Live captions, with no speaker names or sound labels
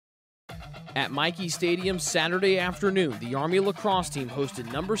At Michie Stadium Saturday afternoon, the Army lacrosse team hosted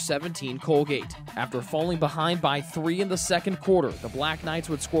number 17 Colgate. After falling behind by 3 in the second quarter, the Black Knights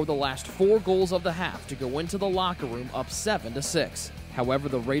would score the last 4 goals of the half to go into the locker room up 7-6. However,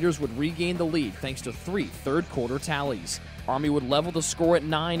 the Raiders would regain the lead thanks to 3 third-quarter tallies. Army would level the score at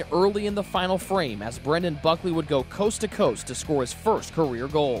 9 early in the final frame as Brendan Buckley would go coast-to-coast to score his first career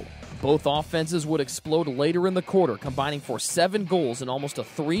goal. Both offenses would explode later in the quarter, combining for 7 goals in almost a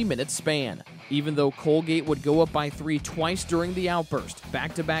 3-minute span. Even though Colgate would go up by 3 twice during the outburst,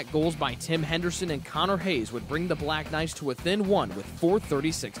 back-to-back goals by Tim Henderson and Connor Hayes would bring the Black Knights to within 1 with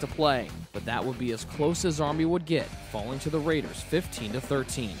 4:36 to play. But that would be as close as Army would get, falling to the Raiders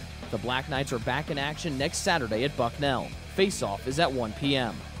 15-13. The Black Knights are back in action next Saturday at Bucknell. Face-off is at 1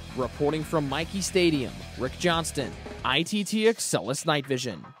 p.m. Reporting from Michie Stadium, Rick Johnston, ITT Excellus Night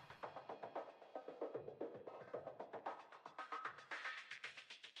Vision.